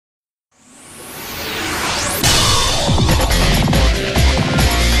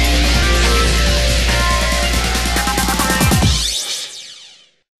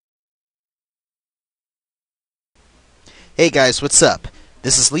Hey guys, what's up?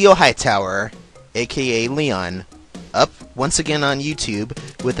 This is LeoHightower, aka Leon, up once again on YouTube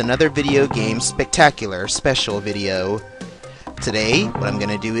with another video game spectacular special video. Today, what I'm going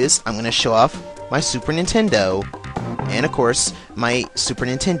to do is I'm going to show off my Super Nintendo, and of course, my Super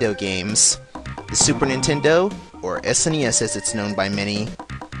Nintendo games. The Super Nintendo, or SNES as it's known by many.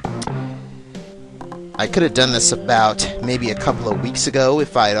 I could have done this about maybe a couple of weeks ago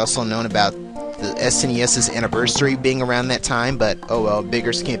if I had also known about the SNES's anniversary being around that time, but oh well,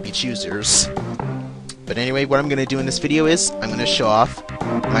 beggars can't be choosers. But anyway, what I'm going to do in this video is I'm going to show off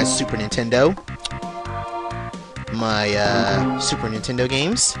my Super Nintendo, my Super Nintendo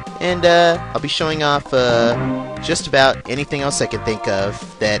games, and I'll be showing off just about anything else I can think of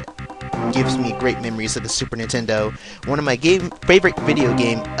that gives me great memories of the Super Nintendo. One of my favorite video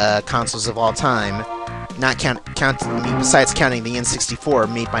game consoles of all time. Besides counting the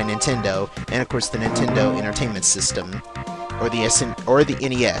N64 made by Nintendo, and of course the Nintendo Entertainment System, or the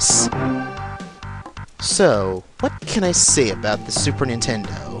NES. So, what can I say about the Super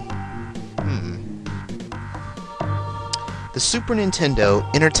Nintendo? The Super Nintendo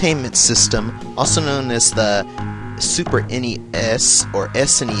Entertainment System, also known as the Super NES or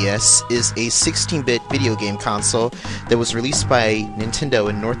SNES, is a 16-bit video game console that was released by Nintendo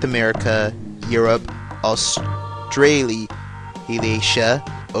in North America, Europe, Australia,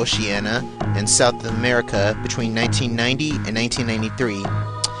 Oceania, and South America between 1990 and 1993.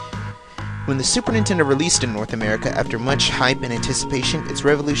 When the Super Nintendo released in North America, after much hype and anticipation, its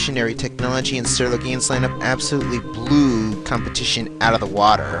revolutionary technology and stellar games lineup absolutely blew competition out of the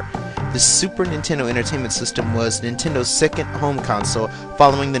water. The Super Nintendo Entertainment System was Nintendo's second home console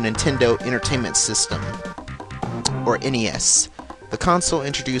following the Nintendo Entertainment System, or NES. The console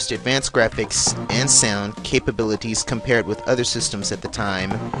introduced advanced graphics and sound capabilities compared with other systems at the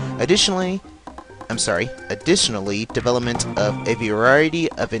time. Additionally, development of a variety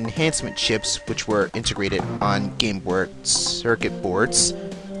of enhancement chips which were integrated on circuit boards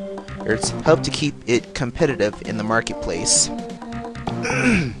helped to keep it competitive in the marketplace.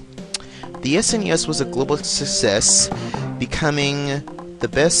 The SNES was a global success, becoming the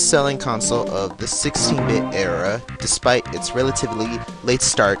best-selling console of the 16-bit era, despite its relatively late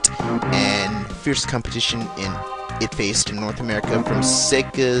start and fierce competition it faced in North America from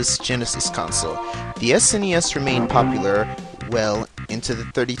Sega's Genesis console. The SNES remained popular well into the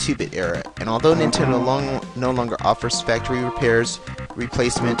 32-bit era, and although Nintendo no longer offers factory repairs,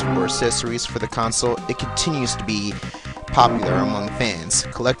 replacement, or accessories for the console, it continues to be popular among fans,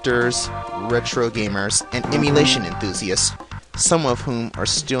 collectors, retro gamers, and emulation enthusiasts, some of whom are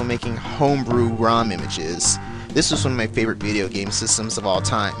still making homebrew ROM images. This was one of my favorite video game systems of all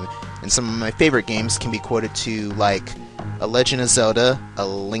time, and some of my favorite games can be quoted to like A Legend of Zelda, A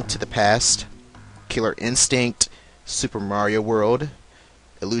Link to the Past, Killer Instinct, Super Mario World,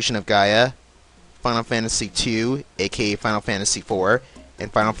 Illusion of Gaia, Final Fantasy II, aka Final Fantasy IV, and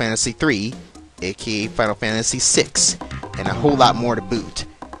Final Fantasy III, aka Final Fantasy VI, and a whole lot more to boot.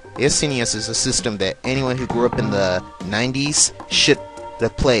 The SNES is a system that anyone who grew up in the 90s should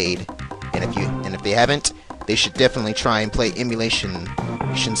have played, and if they haven't, they should definitely try and play emulations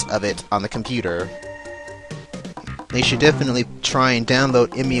of it on the computer. They should definitely try and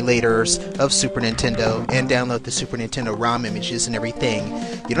download emulators of Super Nintendo and download the Super Nintendo ROM images and everything.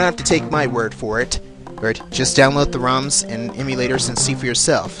 You don't have to take my word for it. Just download the ROMs and emulators and see for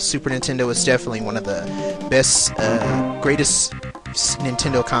yourself. Super Nintendo is definitely one of the best, greatest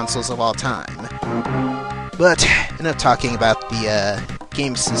Nintendo consoles of all time. But enough talking about the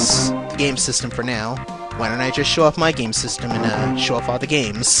game system for now. Why don't I just show off my game system and show off all the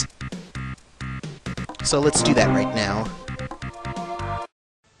games? So let's do that right now.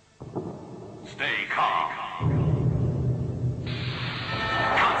 Stay calm.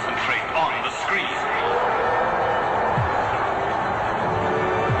 Concentrate on the screen.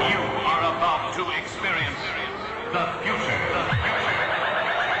 You are about to experience the future.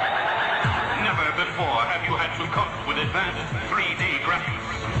 Never before have you had to cope with advanced 3D graphics.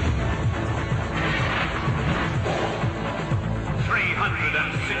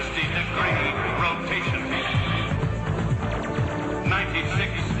 360-degree rotation.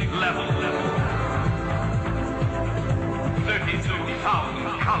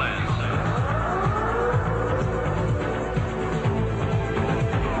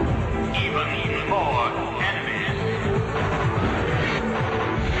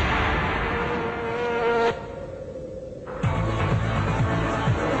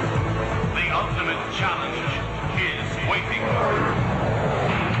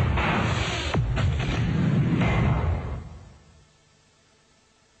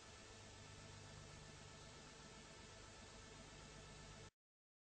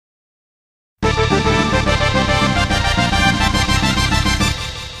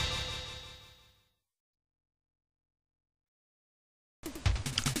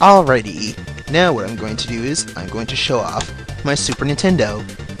 Alrighty, now what I'm going to do is I'm going to show off my Super Nintendo,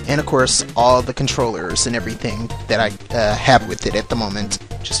 and of course all the controllers and everything that I have with it at the moment.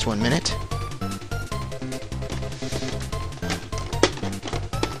 Just 1 minute.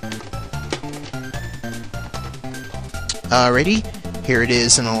 Alrighty, here it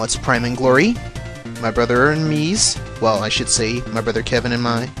is in all its prime and glory. My brother and me's, well, I should say my brother Kevin and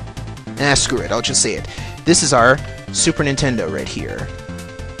my... screw it, I'll just say it. This is our Super Nintendo right here.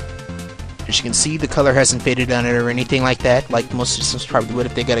 As you can see, the color hasn't faded on it or anything like that, like most systems probably would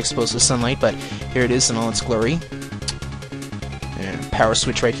if they got exposed to sunlight, but here it is in all its glory. And power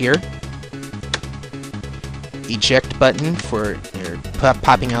switch right here. Eject button for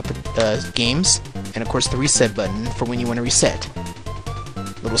popping out the games, and of course the reset button for when you want to reset.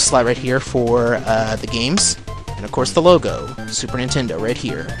 Little slot right here for the games, and of course the logo, Super Nintendo, right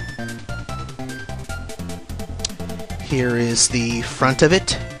here. Here is the front of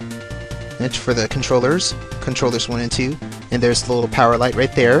it. It's for the controllers 1 and 2, and there's the little power light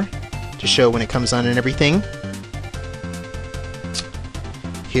right there to show when it comes on and everything.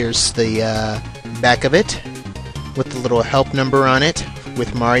 Here's the back of it with the little help number on it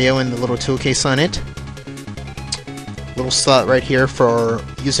with Mario and the little tool case on it. Little slot right here for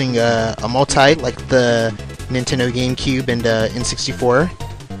using a multi like the Nintendo GameCube and N64.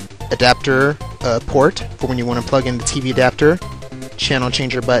 Adapter port for when you want to plug in the TV adapter. Channel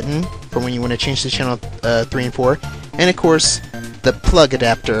changer button for when you want to change the channel 3 and 4, and of course the plug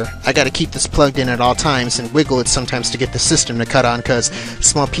adapter. I gotta keep this plugged in at all times and wiggle it sometimes to get the system to cut on, because a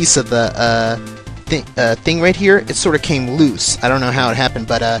small piece of the thing right here, it sort of came loose. I don't know how it happened,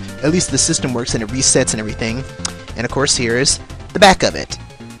 but at least the system works and it resets and everything. And of course here is the back of it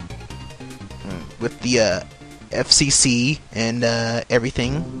with the FCC and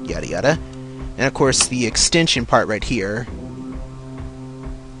everything, yada yada, and of course the extension part right here.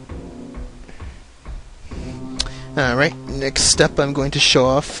 Alright, next up I'm going to show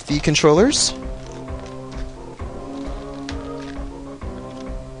off the controllers.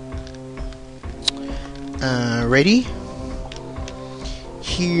 Alrighty.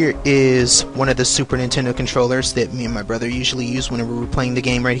 Here is one of the Super Nintendo controllers that me and my brother usually use whenever we're playing the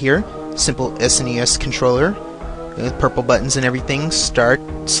game right here. Simple SNES controller with purple buttons and everything. Start,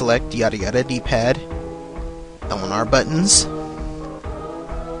 select, yada yada, D-pad, L and R buttons.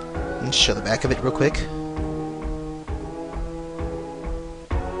 Let's show the back of it real quick.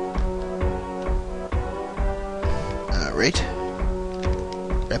 Alright.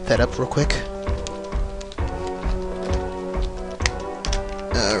 Wrap that up real quick.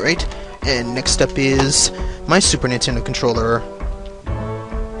 Alright, and next up is my Super Nintendo controller.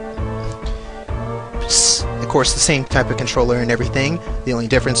 It's, of course, the same type of controller and everything. The only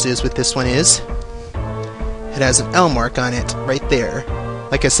difference is with this one is it has an L mark on it right there.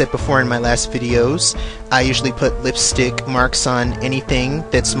 Like I said before in my last videos, I usually put lipstick marks on anything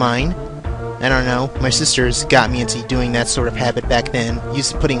that's mine. I don't know, my sisters got me into doing that sort of habit back then,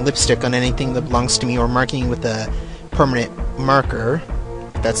 putting lipstick on anything that belongs to me or marking with a permanent marker.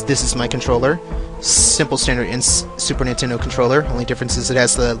 This is my controller. Simple standard Super Nintendo controller. Only difference is it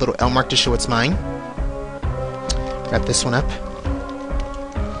has the little L mark to show it's mine. Wrap this one up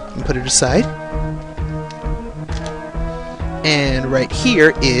and put it aside. And right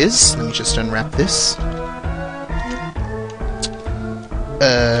here is, let me just unwrap this,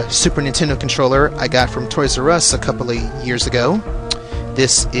 Super Nintendo controller I got from Toys R Us a couple of years ago.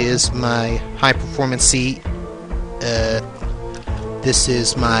 This is my high performancy this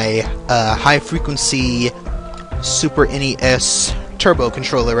is my high frequency Super NES Turbo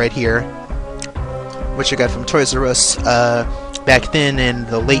controller right here, which I got from Toys R Us back then in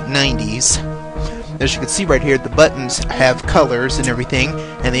the late 90s. As you can see right here, the buttons have colors and everything,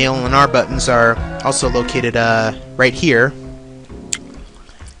 and the L and R buttons are also located right here.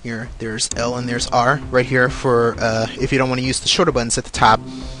 Here, there's L and there's R right here for if you don't want to use the shorter buttons at the top.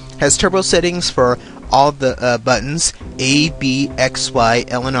 Has turbo settings for all the buttons, A, B, X, Y,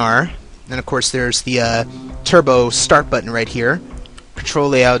 L, and R. And of course there's the turbo start button right here. Control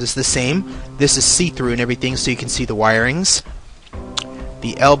layout is the same. This is see-through and everything, so you can see the wirings.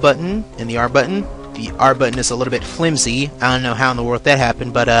 The L button and the R button. The R button is a little bit flimsy. I don't know how in the world that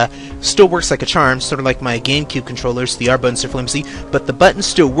happened, but still works like a charm, sort of like my GameCube controllers. The R buttons are flimsy, but the button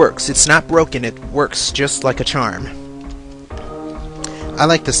still works. It's not broken, it works just like a charm. I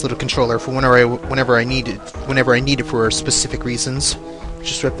like this little controller for whenever I need it for specific reasons.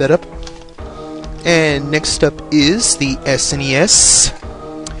 Just wrap that up. And next up is the SNES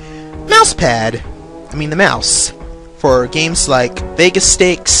mouse pad. I mean the mouse for games like Vegas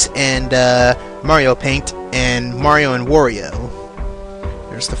Stakes and Mario Paint and Mario and Wario.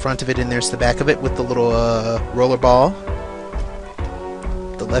 There's the front of it and there's the back of it with the little roller ball.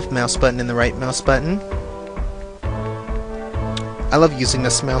 The left mouse button and the right mouse button. I love using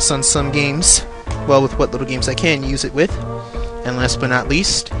this mouse on some games. Well, with what little games I can use it with. And last but not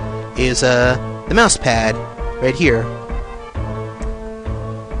least is the mouse pad right here.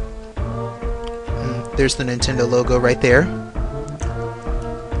 There's the Nintendo logo right there.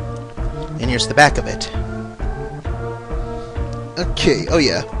 And here's the back of it. Okay, oh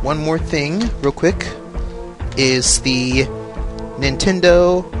yeah, one more thing, real quick, is the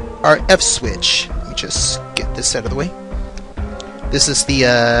Nintendo RF switch. Let me just get this out of the way. This is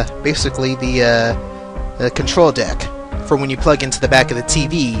the, basically the control deck for when you plug into the back of the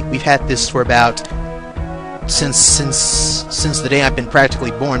TV. We've had this for about, since the day I've been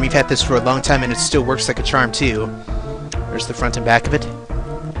practically born. We've had this for a long time and it still works like a charm too. There's the front and back of it.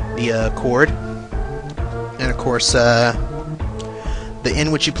 The cord. And of course, the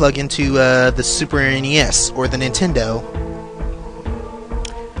in which you plug into the Super NES or the Nintendo.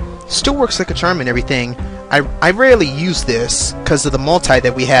 Still works like a charm and everything. I rarely use this because of the multi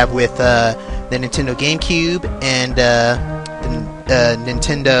that we have with the Nintendo GameCube and the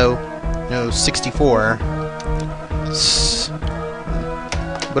Nintendo 64.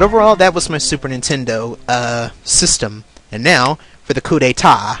 But overall, that was my Super Nintendo system. And now for the coup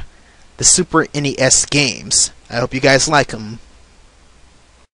d'etat, the Super NES games. I hope you guys like them.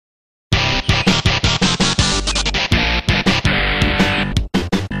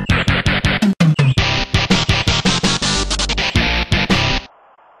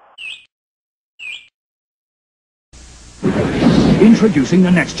 Introducing the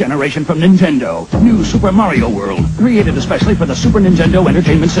next generation from Nintendo. New Super Mario World. Created especially for the Super Nintendo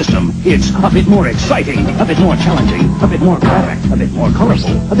Entertainment System. It's a bit more exciting, a bit more challenging, a bit more graphic, a bit more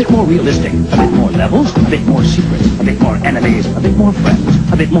colorful, a bit more realistic, a bit more levels, a bit more secrets, a bit more enemies, a bit more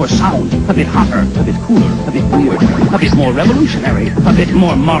friends, a bit more sound, a bit hotter, a bit cooler, a bit weird, a bit more revolutionary, a bit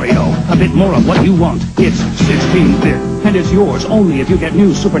more Mario, a bit more of what you want. It's 16-bit, and it's yours only if you get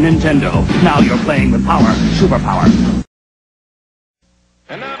new Super Nintendo. Now you're playing with power, superpower.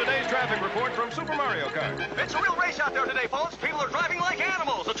 And now today's traffic report from Super Mario Kart. It's a real race out there today, folks. People are driving like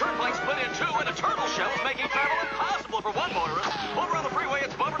animals. The turnpike split in two, and a turtle shell is making travel impossible for one motorist. Over on the freeway,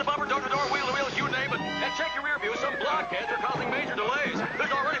 it's bumper to bumper, door to door, wheel to wheel, you name it. And check your rear view. Some blockheads are causing major delays.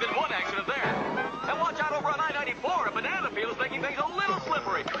 There's already been one accident there. And watch out over on I-94. A banana peel is making things a little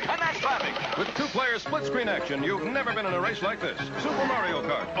slippery. And that's traffic. With two-player split-screen action, you've never been in a race like this. Super Mario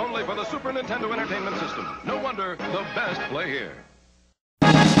Kart, only for the Super Nintendo Entertainment System. No wonder the best play here.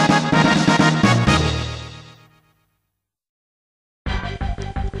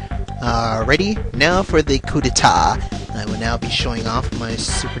 Alrighty, now for the coup d'etat. I will now be showing off my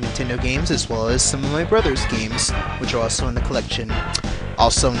Super Nintendo games as well as some of my brother's games, which are also in the collection.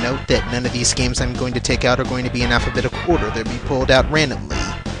 Also note that none of these games I'm going to take out are going to be in alphabetical order. They'll be pulled out randomly.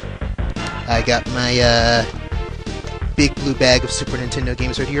 I got my big blue bag of Super Nintendo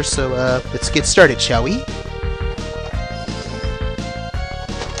games right here, so let's get started, shall we?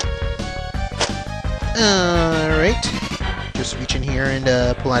 Alright. Just reach in here and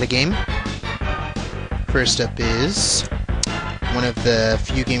pull out a game. First up is one of the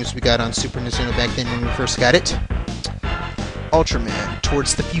few games we got on Super Nintendo back then when we first got it. Ultraman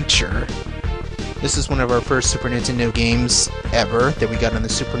Towards the Future. This is one of our first Super Nintendo games ever that we got on the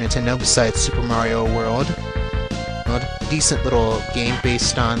Super Nintendo besides Super Mario World. Well, decent little game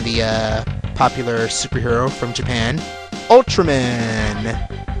based on the popular superhero from Japan, Ultraman.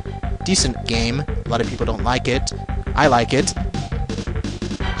 Decent game. A lot of people don't like it. I like it.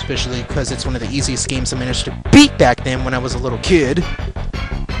 Especially because it's one of the easiest games I managed to beat back then when I was a little kid.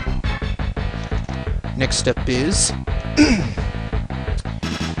 Next up is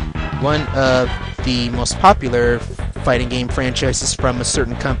one of the most popular fighting game franchises from a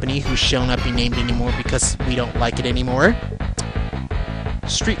certain company who shall not be named anymore because we don't like it anymore.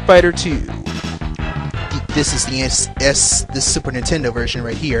 Street Fighter 2. This is the Super Nintendo version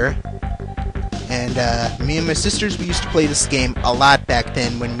right here. And me and my sisters, we used to play this game a lot back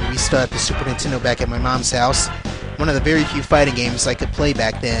then when we still had the Super Nintendo back at my mom's house. One of the very few fighting games I could play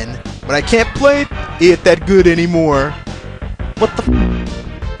back then. But I can't play it that good anymore. What the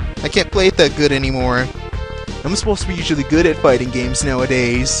f***? I can't play it that good anymore. I'm supposed to be usually good at fighting games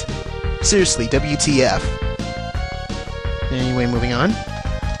nowadays. Seriously, WTF. Anyway, moving on.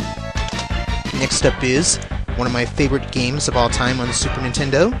 Next up is one of my favorite games of all time on the Super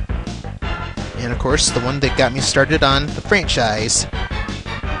Nintendo. And of course, the one that got me started on the franchise,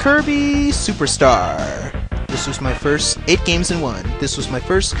 Kirby Superstar. This was my first 8 games in one. This was my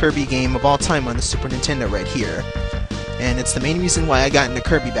first Kirby game of all time on the Super Nintendo right here. and it's the main reason why I got into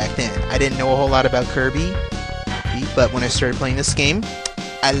Kirby back then. I didn't know a whole lot about Kirby, but when I started playing this game,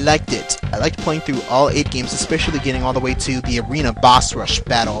 I liked it. I liked playing through all 8 games, especially getting all the way to the arena boss rush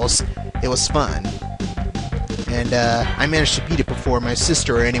battles. It was fun. And I managed to beat it before my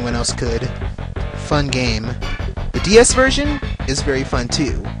sister or anyone else could. Fun game. The DS version is very fun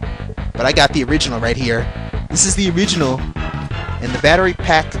too. But I got the original right here. This is the original, and the battery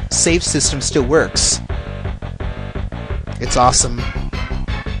pack save system still works. It's awesome.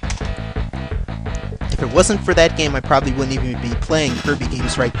 If it wasn't for that game, I probably wouldn't even be playing Kirby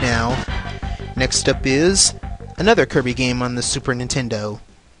games right now. Next up is another Kirby game on the Super Nintendo.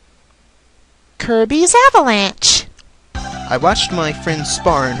 Kirby's Avalanche. I watched my friend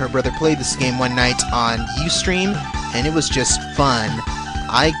Spar and her brother play this game one night on Ustream, and it was just fun.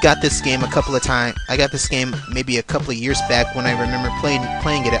 I got this game a couple of times. I got this game maybe a couple of years back when I remember playing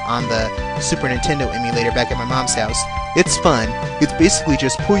it on the Super Nintendo emulator back at my mom's house. It's fun. It's basically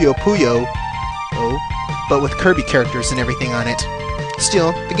just Puyo Puyo, but with Kirby characters and everything on it.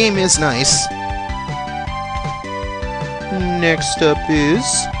 Still, the game is nice. Next up is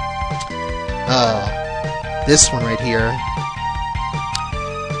this one right here.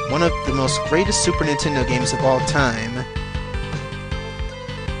 One of the most greatest Super Nintendo games of all time.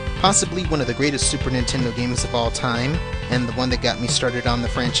 Possibly one of the greatest Super Nintendo games of all time, and the one that got me started on the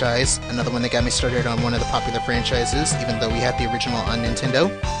franchise. Another one that got me started on one of the popular franchises, even though we had the original on Nintendo.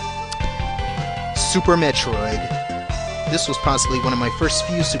 Super Metroid. This was possibly one of my first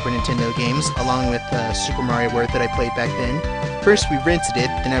few Super Nintendo games, along with Super Mario World that I played back then. First we rented it,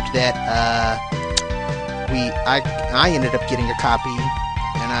 then after that, I ended up getting a copy,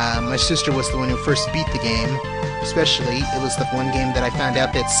 and my sister was the one who first beat the game. Especially, it was the one game that I found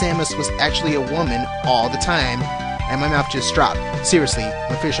out that Samus was actually a woman all the time, and my mouth just dropped. Seriously,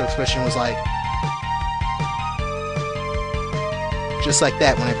 my facial expression was like, just like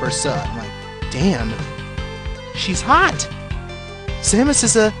that when I first saw it. I'm like, damn, she's hot! Samus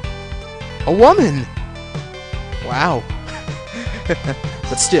is a woman! Wow.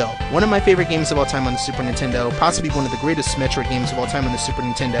 But still, one of my favorite games of all time on the Super Nintendo, possibly one of the greatest Metroid games of all time on the Super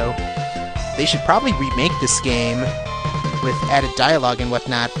Nintendo. They should probably remake this game with added dialogue and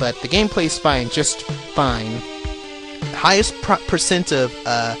whatnot, but the gameplay's fine, just fine. The highest percent of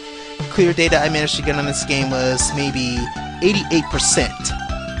clear data I managed to get on this game was maybe 88%.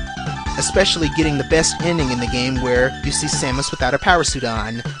 Especially getting the best ending in the game where you see Samus without her power suit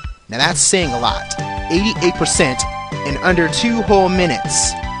on. Now that's saying a lot. 88% in under 2 whole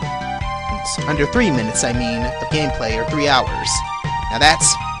minutes. It's under 3 minutes, I mean, of gameplay, or 3 hours. Now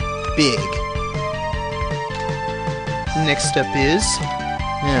that's big. Next up is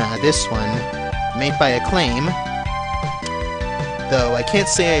this one, made by Acclaim. Though I can't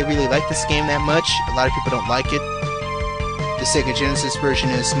say I really like this game that much. A lot of people don't like it. The Sega Genesis version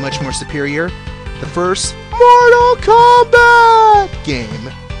is much more superior. The first Mortal Kombat game.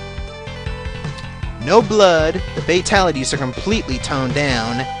 No blood. The fatalities are completely toned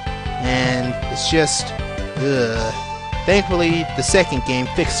down, and it's just Thankfully, the second game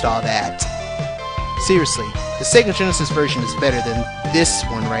fixed all that. Seriously, the Sega Genesis version is better than this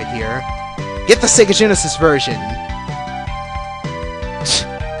one right here. Get the Sega Genesis version!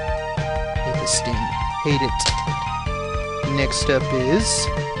 Hate this thing. Hate it. Next up is...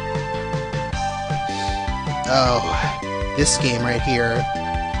 this game right here.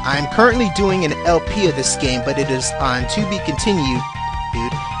 I'm currently doing an LP of this game, but it is on to be continued,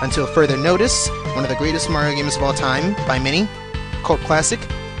 dude, until further notice. One of the greatest Mario games of all time, by many. Cult classic,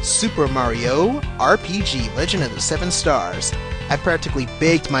 Super Mario RPG, Legend of the 7 Stars. I practically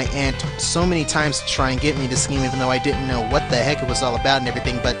begged my aunt so many times to try and get me this game, even though I didn't know what the heck it was all about and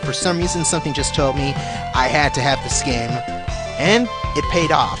everything, but for some reason something just told me I had to have this game. And it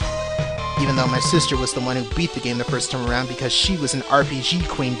paid off. Even though my sister was the one who beat the game the first time around because she was an RPG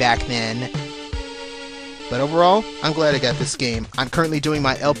queen back then. But overall, I'm glad I got this game. I'm currently doing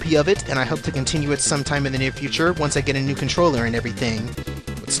my LP of it, and I hope to continue it sometime in the near future once I get a new controller and everything.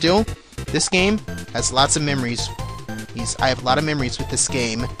 But still, this game has lots of memories. I have a lot of memories with this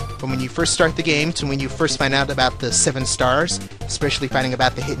game. From when you first start the game to when you first find out about the 7 stars, especially finding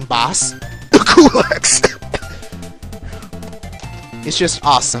about the hidden boss, the Kulaks. It's just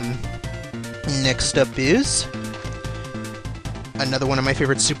awesome. Next up is another one of my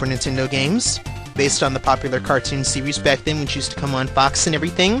favorite Super Nintendo games, based on the popular cartoon series back then, which used to come on Fox and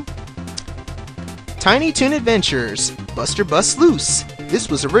everything. Tiny Toon Adventures, Buster Bust Loose. This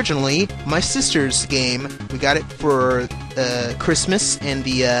was originally my sister's game. We got it for Christmas in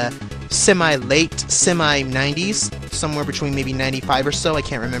the semi-late, semi-90s, somewhere between maybe 95 or so, I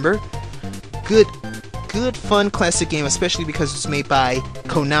can't remember. Good good, fun, classic game, especially because it's made by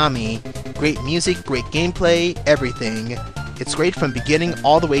Konami. Great music, great gameplay, everything. It's great from beginning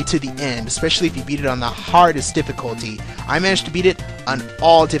all the way to the end, especially if you beat it on the hardest difficulty. I managed to beat it on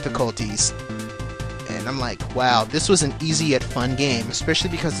all difficulties. And I'm like, wow, this was an easy yet fun game, especially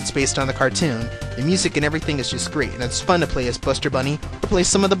because it's based on the cartoon. The music and everything is just great, and it's fun to play as Buster Bunny or play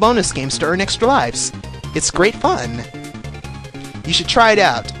some of the bonus games to earn extra lives. It's great fun. You should try it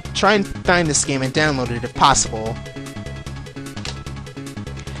out. Try and find this game and download it if possible.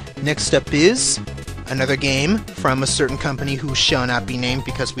 Next up is another game from a certain company who shall not be named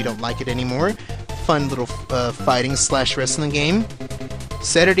because we don't like it anymore. Fun little fighting / wrestling game.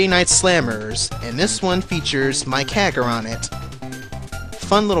 Saturday Night Slammers, and this one features Mike Haggar on it.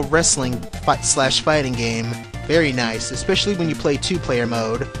 Fun little wrestling / fighting game. Very nice, especially when you play 2-player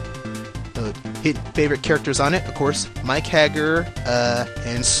mode. Hit favorite characters on it, of course, Mike Haggar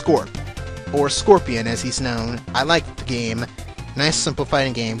and Scorp, or Scorpion as he's known. I like the game. Nice, simple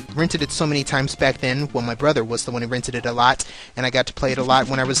fighting game. Rented it so many times back then. Well, my brother was the one who rented it a lot, and I got to play it a lot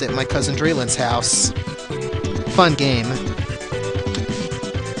when I was at my cousin Draylen's house. Fun game.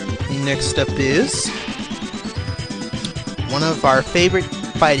 Next up is one of our favorite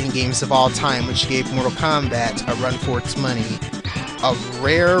fighting games of all time, which gave Mortal Kombat a run for its money. A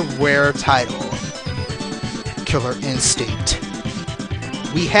rare title. Killer Instinct.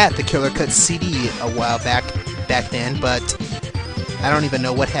 We had the Killer Cut CD a while back then, but I don't even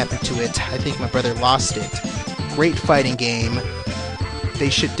know what happened to it. I think my brother lost it. Great fighting game.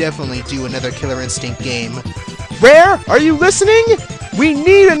 They should definitely do another Killer Instinct game. Rare, are you listening? We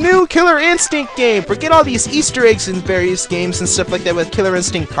need a new Killer Instinct game! Forget all these Easter eggs in various games and stuff like that with Killer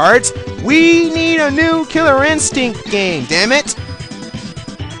Instinct cards. We need a new Killer Instinct game, damn it!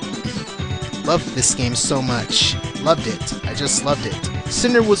 Loved this game so much. Loved it. I just loved it.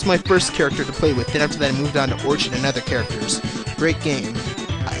 Cinder was my first character to play with, then after that I moved on to Orchid and other characters. Great game.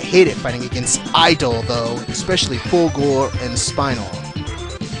 I hated fighting against Idol, though, especially Fulgor and Spinal.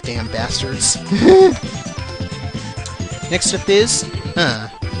 Damn bastards. Next up is,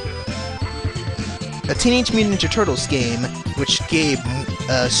 a Teenage Mutant Ninja Turtles game, which gave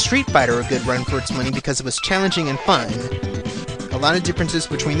Street Fighter a good run for its money because it was challenging and fun. A lot of differences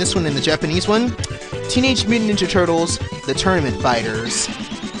between this one and the Japanese one. Teenage Mutant Ninja Turtles, the Tournament Fighters.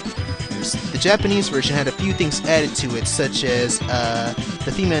 The Japanese version had a few things added to it, such as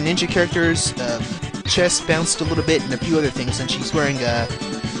the female ninja character's chest bounced a little bit and a few other things, and she's wearing a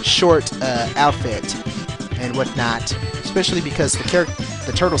short outfit and whatnot. Especially because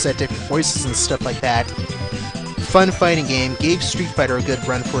the turtles had different voices and stuff like that. Fun fighting game, gave Street Fighter a good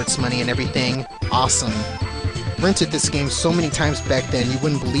run for its money and everything. Awesome. Rented this game so many times back then, you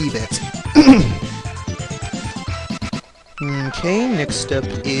wouldn't believe it. Okay, next up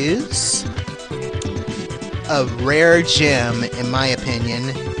is a rare gem, in my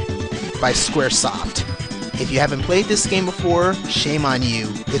opinion, by Squaresoft. If you haven't played this game before, shame on you.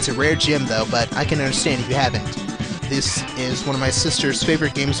 It's a rare gem though, but I can understand if you haven't. This is one of my sister's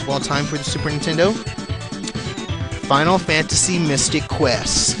favorite games of all time for the Super Nintendo. Final Fantasy Mystic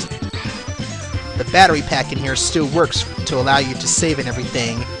Quest. The battery pack in here still works to allow you to save and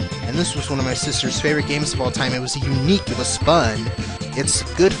everything. And this was one of my sister's favorite games of all time. It was unique, it was fun. It's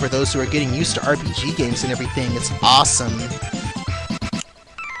good for those who are getting used to RPG games and everything. It's awesome.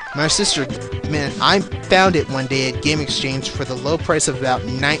 My sister, man, I found it one day at Game Exchange for the low price of about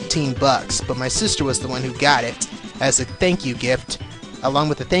 19 bucks, but my sister was the one who got it as a thank you gift, along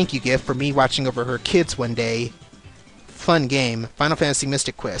with a thank you gift for me watching over her kids one day. Fun game, Final Fantasy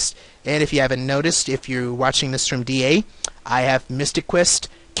Mystic Quest. And if you haven't noticed, if you're watching this from DA, I have Mystic Quest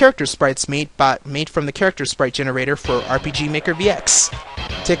character sprites made from the character sprite generator for RPG Maker VX.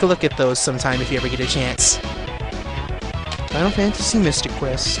 Take a look at those sometime if you ever get a chance. Final Fantasy Mystic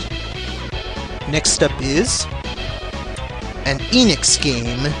Quest. Next up is an Enix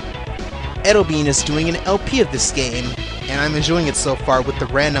game. Edelbean is doing an LP of this game, and I'm enjoying it so far with the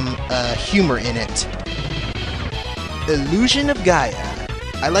random humor in it. Illusion of Gaia.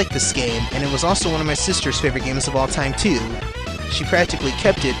 I like this game, and it was also one of my sister's favorite games of all time too. She practically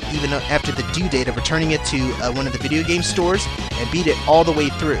kept it even after the due date of returning it to one of the video game stores and beat it all the way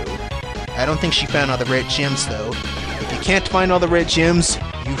through. I don't think she found all the red gems though. If you can't find all the red gems,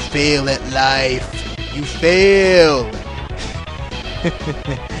 you fail at life. You fail!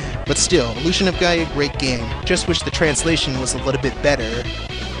 But still, Illusion of Gaia, great game. Just wish the translation was a little bit better.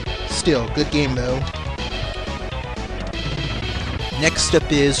 Still, good game though. Next up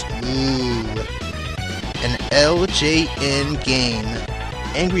is, an LJN game.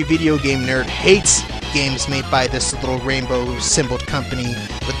 Angry Video Game Nerd hates games made by this little rainbow symboled company,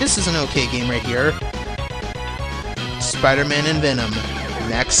 but this is an okay game right here. Spider-Man and Venom,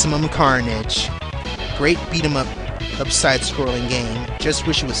 Maximum Carnage. Great beat-em-up side-scrolling game. Just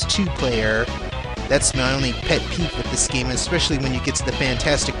wish it was 2-player. That's my only pet peeve with this game, especially when you get to the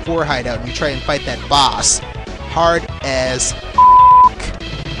Fantastic Four hideout and you try and fight that boss. Hard as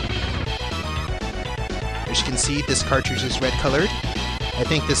As you can see, this cartridge is red-colored. I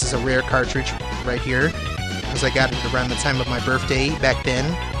think this is a rare cartridge right here, because I got it around the time of my birthday back then.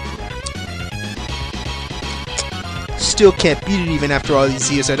 Still can't beat it even after all these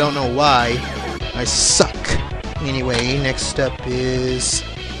years. I don't know why. I suck. Anyway, next up is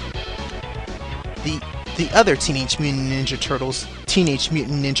the other Teenage Mutant Ninja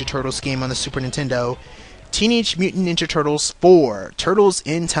Turtles game on the Super Nintendo. Teenage Mutant Ninja Turtles 4, Turtles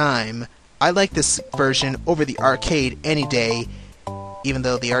in Time. I like this version over the arcade any day, even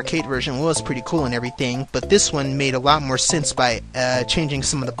though the arcade version was pretty cool and everything, but this one made a lot more sense by changing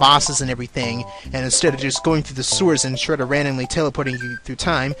some of the bosses and everything, and instead of just going through the sewers and Shredder randomly teleporting you through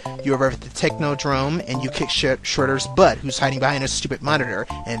time, you arrive at the Technodrome and you kick Shredder's butt, who's hiding behind a stupid monitor,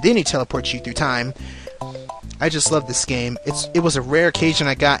 and then he teleports you through time. I just love this game. It was a rare occasion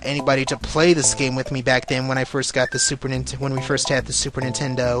I got anybody to play this game with me back then when I first got the when we first had the Super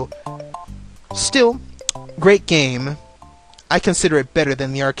Nintendo. Still, great game. I consider it better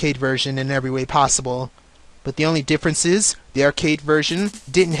than the arcade version in every way possible. But the only difference is, the arcade version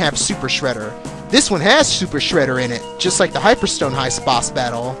didn't have Super Shredder. This one has Super Shredder in it, just like the Hyperstone Heist boss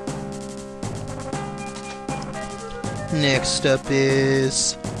battle. Next up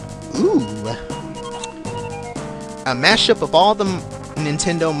is... a mashup of all the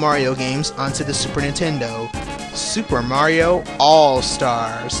Nintendo Mario games onto the Super Nintendo. Super Mario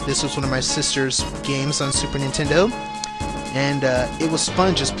All-Stars. This was one of my sister's games on Super Nintendo. And it was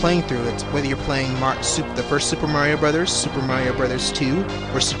fun just playing through it, whether you're playing the first Super Mario Brothers, Super Mario Brothers 2,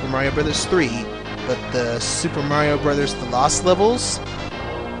 or Super Mario Brothers 3. But the Super Mario Brothers The Lost Levels,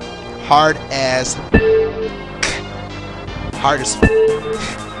 hard as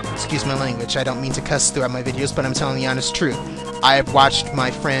excuse my language, I don't mean to cuss throughout my videos, but I'm telling the honest truth. I have watched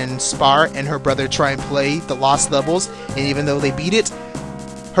my friend Spar and her brother try and play The Lost Levels, and even though they beat it,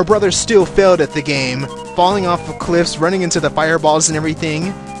 her brother still failed at the game, falling off of cliffs, running into the fireballs and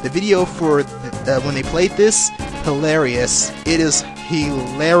everything. The video for when they played this, hilarious. It is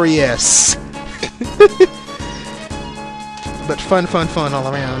hilarious. But fun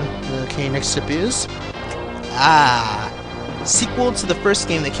all around. Okay, next up is... sequel to the first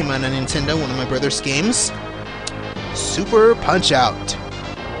game that came out on Nintendo, one of my brother's games. Super Punch-Out!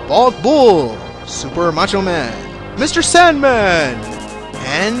 Bald Bull! Super Macho Man! Mr. Sandman!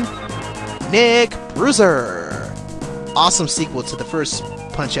 And Nick Bruiser! Awesome sequel to the first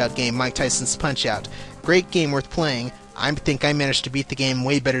Punch-Out game, Mike Tyson's Punch-Out. Great game worth playing. I think I managed to beat the game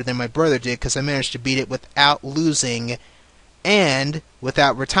way better than my brother did, because I managed to beat it without losing and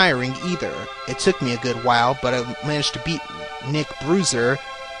without retiring either. It took me a good while, but I managed to beat Nick Bruiser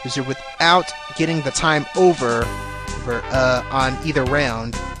without getting the time over on either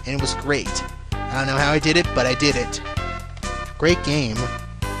round, and it was great. I don't know how I did it, but I did it. Great game.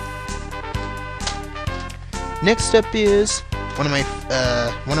 Next up is one of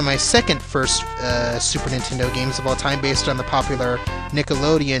my second first Super Nintendo games of all time, based on the popular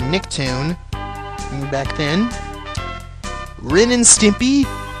Nickelodeon Nicktoon back then. Ren and Stimpy,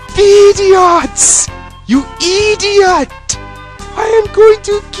 idiots! You idiot! I am going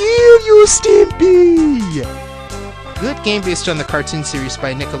to kill you, Stimpy! Good game based on the cartoon series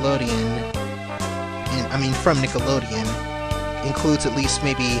by Nickelodeon. From Nickelodeon. Includes at least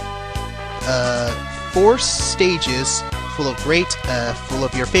maybe 4 stages full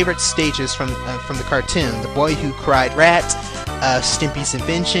of your favorite stages from the cartoon. The Boy Who Cried Rat, Stimpy's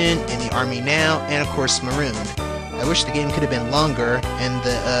Invention, In the Army Now, and of course Marooned. I wish the game could have been longer, and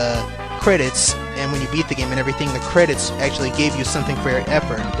the credits, and when you beat the game and everything, the credits actually gave you something for your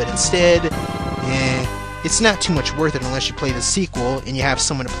effort, but instead, it's not too much worth it unless you play the sequel and you have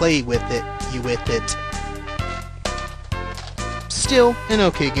someone to play with it. Still, an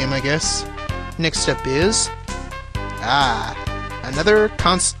okay game, I guess. Next up is another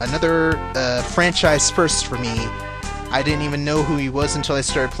franchise first for me. I didn't even know who he was until I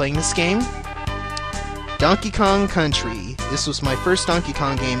started playing this game. Donkey Kong Country. This was my first Donkey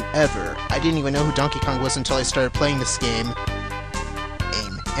Kong game ever. I didn't even know who Donkey Kong was until I started playing this game.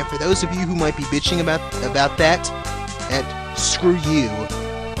 And for those of you who might be bitching about that, screw you.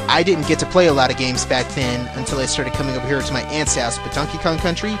 I didn't get to play a lot of games back then until I started coming over here to my aunt's house, but Donkey Kong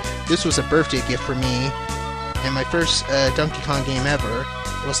Country, this was a birthday gift for me, and my first Donkey Kong game ever.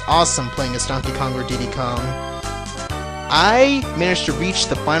 It was awesome playing as Donkey Kong or Diddy Kong. I managed to reach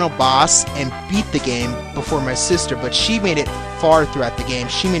the final boss and beat the game before my sister, but she made it far throughout the game.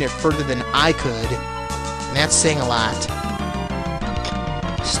 She made it further than I could, and that's saying a lot.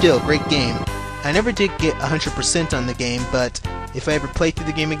 Still, great game. I never did get 100% on the game, but if I ever play through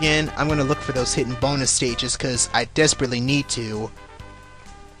the game again, I'm going to look for those hidden bonus stages, because I desperately need to.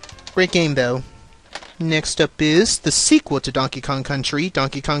 Great game, though. Next up is the sequel to Donkey Kong Country,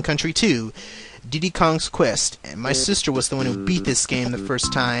 Donkey Kong Country 2, Diddy Kong's Quest. And my sister was the one who beat this game the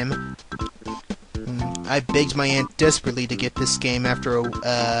first time. I begged my aunt desperately to get this game after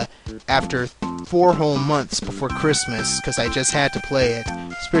 4 whole months before Christmas, because I just had to play it,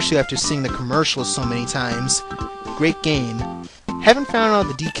 especially after seeing the commercials so many times. Great game. Haven't found all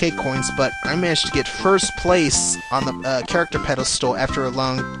the DK coins, but I managed to get first place on the character pedestal after a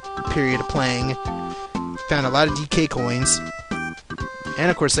long period of playing. Found a lot of DK coins. And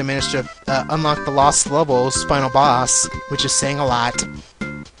of course I managed to unlock the Lost Levels final boss, which is saying a lot.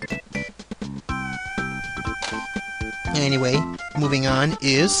 Anyway, moving on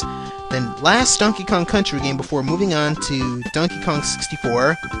is the last Donkey Kong Country game before moving on to Donkey Kong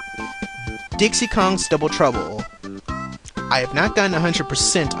 64, Dixie Kong's Double Trouble. I have not gotten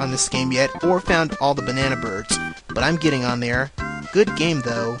 100% on this game yet, or found all the banana birds, but I'm getting on there. Good game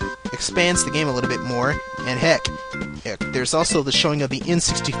though, expands the game a little bit more, and heck, there's also the showing of the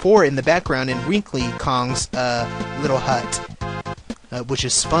N64 in the background in Wrinkly Kong's little hut, which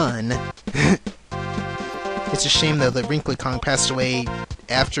is fun. It's a shame though that Wrinkly Kong passed away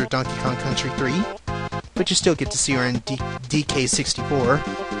after Donkey Kong Country 3, but you still get to see her in DK64.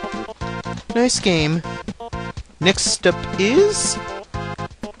 Nice game. Next up is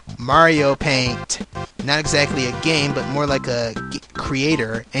Mario Paint. Not exactly a game, but more like a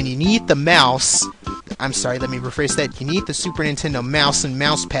creator, and you need the mouse. I'm sorry, let me rephrase that. You need the Super Nintendo mouse and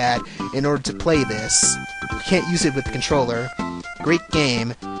mouse pad in order to play this. You can't use it with the controller. Great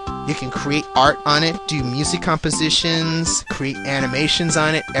game. You can create art on it, do music compositions, create animations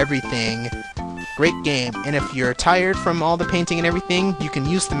on it, everything. Great game. And if you're tired from all the painting and everything, you can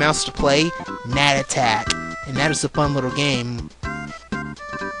use the mouse to play Nat Attack. And that is a fun little game.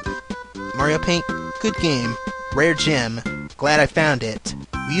 Mario Paint, good game. Rare gem. Glad I found it.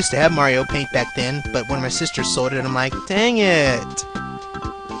 We used to have Mario Paint back then, but when my sister sold it, I'm like, dang it!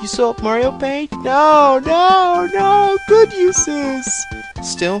 You sold Mario Paint? No, no, no! Good uses!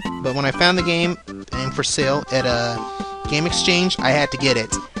 Still, but when I found the game and for sale at a game exchange, I had to get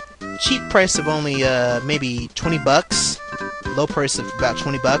it. Cheap price of only maybe 20 bucks. Low price of about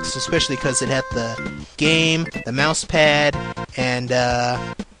 20 bucks, especially because it had the game, the mouse pad, and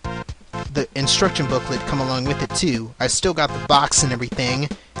the instruction booklet come along with it too. I still got the box and everything.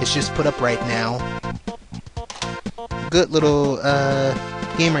 It's just put up right now. Good little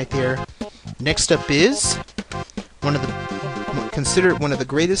game right there. Next up is considered one of the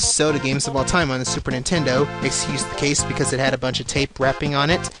greatest Zelda games of all time on the Super Nintendo. Excuse the case because it had a bunch of tape wrapping on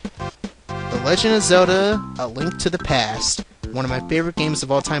it. The Legend of Zelda: A Link to the Past. One of my favorite games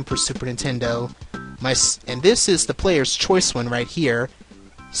of all time for Super Nintendo. And this is the player's choice one right here.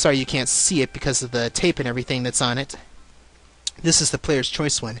 Sorry you can't see it because of the tape and everything that's on it. This is the player's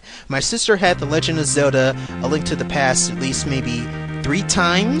choice one. My sister had The Legend of Zelda: A Link to the Past at least maybe 3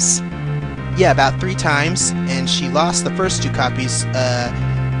 times. Yeah, about 3 times, and she lost the first 2 copies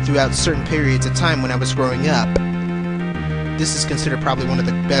throughout certain periods of time when I was growing up. This is considered probably one of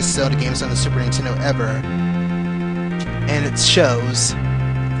the best Zelda games on the Super Nintendo ever. And it shows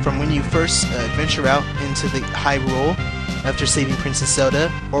from when you first venture out into the Hyrule after saving Princess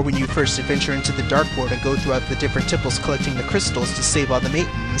Zelda, or when you first adventure into the Dark World and go throughout the different temples collecting the crystals to save all the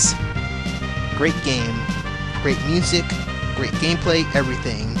maidens. Great game. Great music, great gameplay,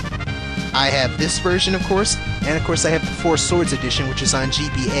 everything. I have this version, of course, and of course I have the 4 Swords edition, which is on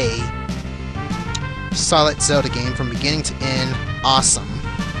GBA. Solid Zelda game from beginning to end. Awesome.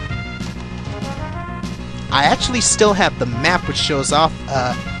 I actually still have the map which shows off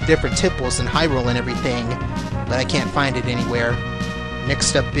different temples in Hyrule and everything, but I can't find it anywhere.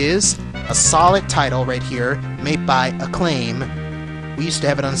 Next up is a solid title right here, made by Acclaim. We used to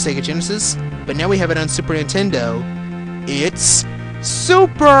have it on Sega Genesis, but now we have it on Super Nintendo. It's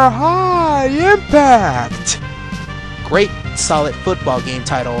Super High Impact! Great solid football game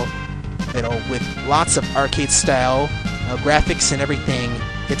title, with lots of arcade-style graphics and everything.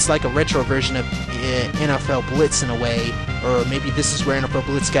 It's like a retro version of NFL Blitz in a way, or maybe this is where NFL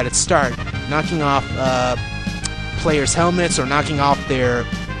Blitz got its start, knocking off players' helmets or knocking off their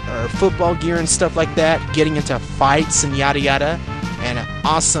football gear and stuff like that, getting into fights and yada yada, and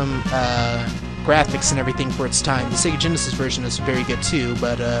awesome graphics and everything for its time. The Sega Genesis version is very good too,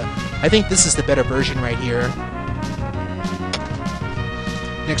 but I think this is the better version right here.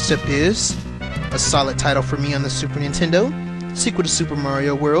 Next up is a solid title for me on the Super Nintendo, sequel to Super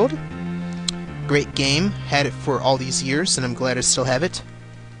Mario World. Great game, had it for all these years, and I'm glad I still have it.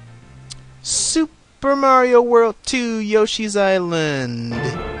 Super Mario World 2 Yoshi's Island.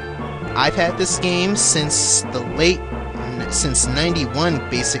 I've had this game since since 91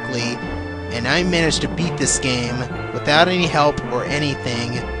 basically, and I managed to beat this game without any help or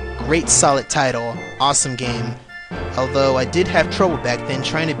anything. Great solid title, awesome game. Although I did have trouble back then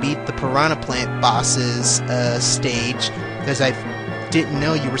trying to beat the Piranha Plant boss's stage, because I didn't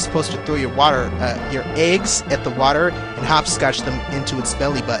know you were supposed to throw your eggs at the water and hopscotch them into its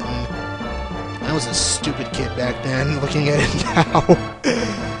belly button. I was a stupid kid back then, looking at it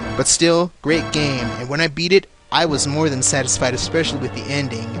now. But still, great game, and when I beat it, I was more than satisfied, especially with the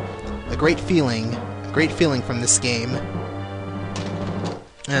ending. A great feeling from this game.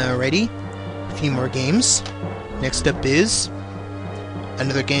 Alrighty, a few more games. Next up is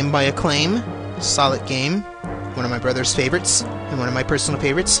another game by Acclaim. Solid game. One of my brother's favorites, and one of my personal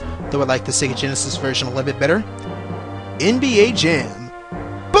favorites, though I like the Sega Genesis version a little bit better. NBA Jam.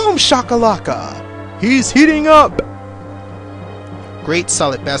 Boom shakalaka! He's heating up! Great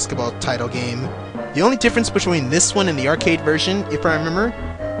solid basketball title game. The only difference between this one and the arcade version, if I remember,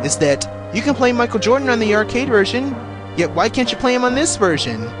 is that you can play Michael Jordan on the arcade version, yet why can't you play him on this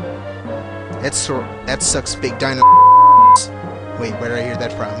version? That sucks big dino. Wait, where did I hear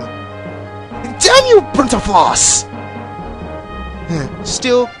that from? Damn you, Bruntafloss!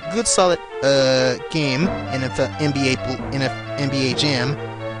 Still, good solid game in NBA Jam,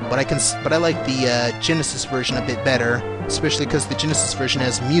 but I like the Genesis version a bit better, especially because the Genesis version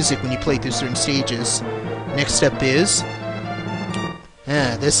has music when you play through certain stages. Next up is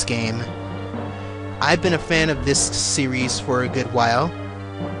this game. I've been a fan of this series for a good while,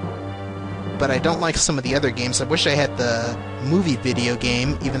 but I don't like some of the other games. I wish I had the movie video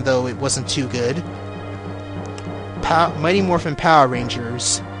game, even though it wasn't too good. Mighty Morphin Power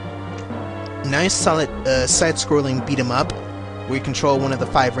Rangers. Nice, solid, side-scrolling beat-em-up, where you control one of the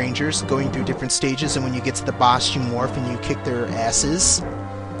 5 Rangers, going through different stages, and when you get to the boss, you morph and you kick their asses.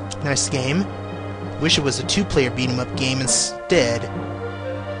 Nice game. Wish it was a 2-player beat-em-up game instead.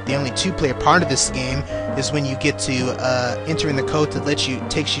 The only 2-player part of this game is when you get to enter in the code that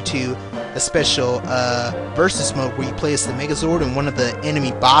takes you to a special versus mode where you play as the Megazord and one of the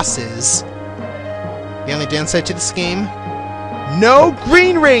enemy bosses. The only downside to this game? No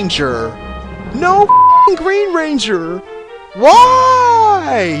Green Ranger! No Green Ranger!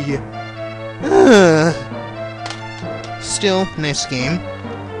 Why? Still, nice game.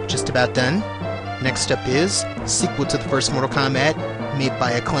 Just about done. Next up is sequel to the first Mortal Kombat, made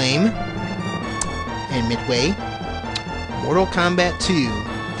by Acclaim and Midway. Mortal Kombat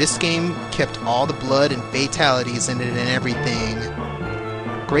 2. This game kept all the blood and fatalities in it and everything.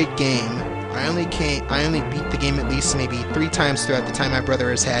 Great game. I only beat the game at least maybe 3 times throughout the time my brother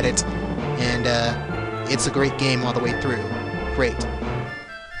has had it, and it's a great game all the way through. Great.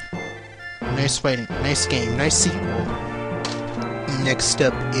 Nice fighting, nice game, nice sequel. Next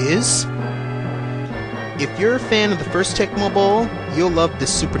up is, if you're a fan of the first Tecmo Bowl, you'll love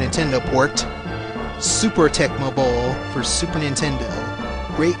this Super Nintendo port. Super Tecmo Bowl for Super Nintendo.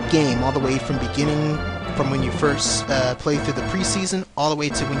 Great game all the way from when you first play through the preseason, all the way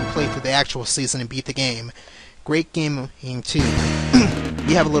to when you play through the actual season and beat the game. Great game too.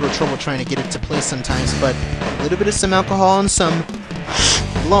 You have a little trouble trying to get it to play sometimes, but a little bit of some alcohol and some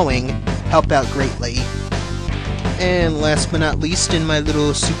blowing help out greatly. And last but not least, in my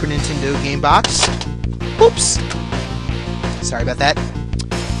little Super Nintendo game box, oops! Sorry about that.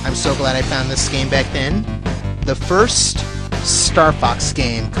 I'm so glad I found this game back then. The first Star Fox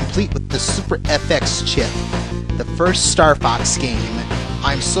game, complete with the Super FX chip. The first Star Fox game.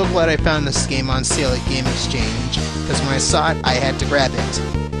 I'm so glad I found this game on sale at Game Exchange, because when I saw it, I had to grab it.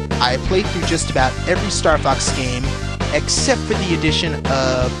 I played through just about every Star Fox game, except for the addition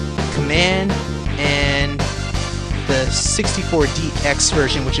of Command and the 64DX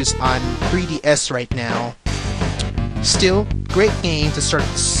version, which is on 3DS right now. Still, great game to start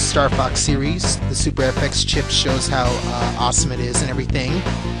the Star Fox series. The Super FX chip shows how awesome it is and everything.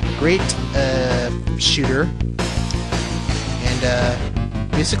 Great shooter.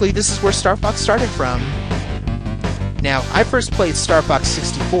 And basically this is where Star Fox started from. Now, I first played Star Fox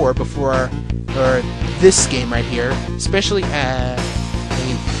 64 before this game right here, especially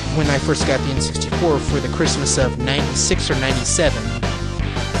when I first got the N64 for the Christmas of 96 or 97.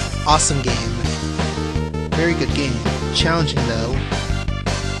 Awesome game. Very good game. Challenging though.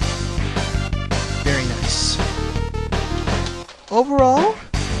 Very nice. Overall,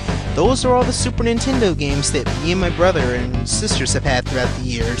 those are all the Super Nintendo games that me and my brother and sisters have had throughout the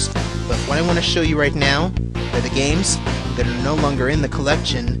years. But what I want to show you right now are the games that are no longer in the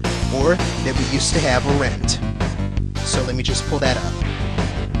collection or that we used to have or rent. So let me just pull that up.